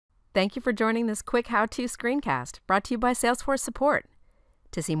Thank you for joining this quick how-to screencast brought to you by Salesforce Support.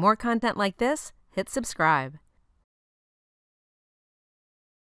 To see more content like this, hit subscribe.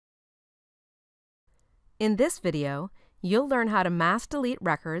 In this video, you'll learn how to mass delete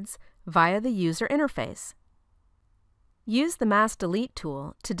records via the user interface. Use the Mass Delete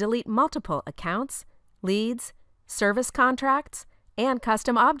tool to delete multiple accounts, leads, service contracts, and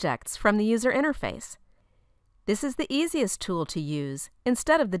custom objects from the user interface. This is the easiest tool to use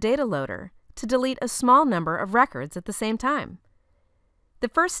instead of the data loader to delete a small number of records at the same time. The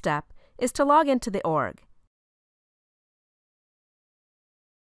first step is to log into the org.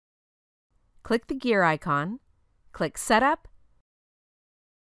 Click the gear icon, click Setup,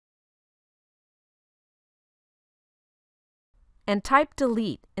 and type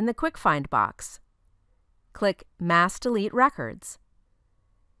Delete in the Quick Find box. Click Mass Delete Records.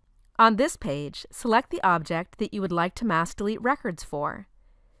 On this page, select the object that you would like to mass delete records for.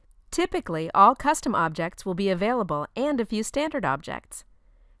 Typically, all custom objects will be available and a few standard objects.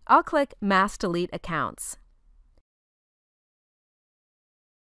 I'll click Mass Delete Accounts.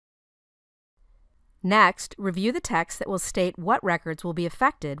 Next, review the text that will state what records will be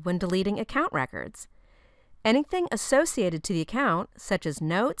affected when deleting account records. Anything associated to the account, such as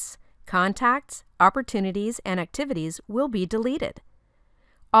notes, contacts, opportunities, and activities, will be deleted.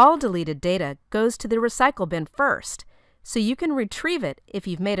 All deleted data goes to the recycle bin first, so you can retrieve it if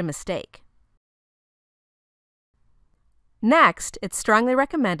you've made a mistake. Next, it's strongly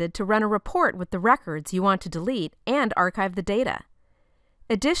recommended to run a report with the records you want to delete and archive the data.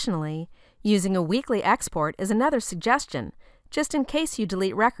 Additionally, using a weekly export is another suggestion, just in case you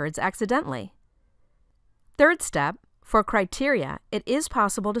delete records accidentally. Third step, for criteria, it is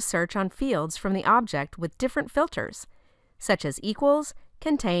possible to search on fields from the object with different filters, such as equals,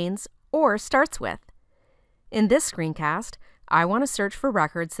 contains, or starts with. In this screencast, I want to search for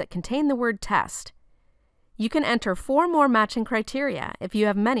records that contain the word test. You can enter 4 more matching criteria if you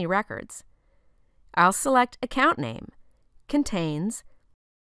have many records. I'll select account name, contains,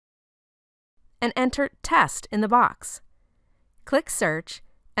 and enter test in the box. Click search,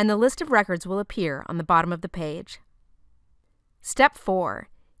 and the list of records will appear on the bottom of the page. Step 4.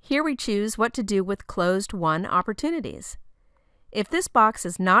 Here we choose what to do with closed won opportunities. If this box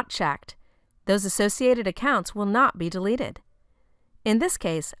is not checked, those associated accounts will not be deleted. In this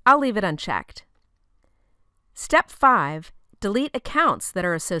case, I'll leave it unchecked. Step 5. Delete accounts that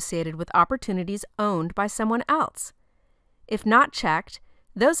are associated with opportunities owned by someone else. If not checked,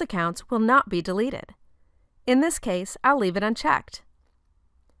 those accounts will not be deleted. In this case, I'll leave it unchecked.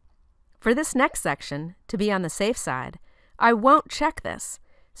 For this next section, to be on the safe side, I won't check this,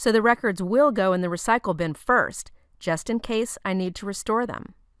 so the records will go in the recycle bin first, just in case I need to restore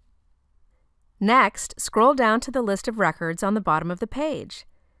them. Next, scroll down to the list of records on the bottom of the page.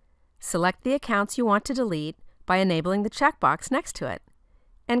 Select the accounts you want to delete by enabling the checkbox next to it,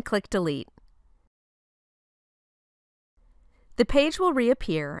 and click Delete. The page will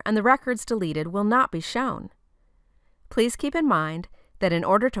reappear and the records deleted will not be shown. Please keep in mind that in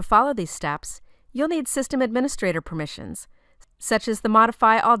order to follow these steps, you'll need system administrator permissions, such as the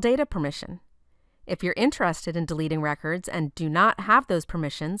Modify All Data permission. If you're interested in deleting records and do not have those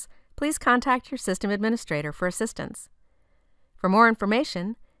permissions, please contact your system administrator for assistance. For more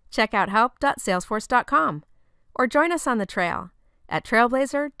information, check out help.salesforce.com or join us on the trail at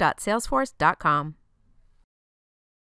trailblazer.salesforce.com.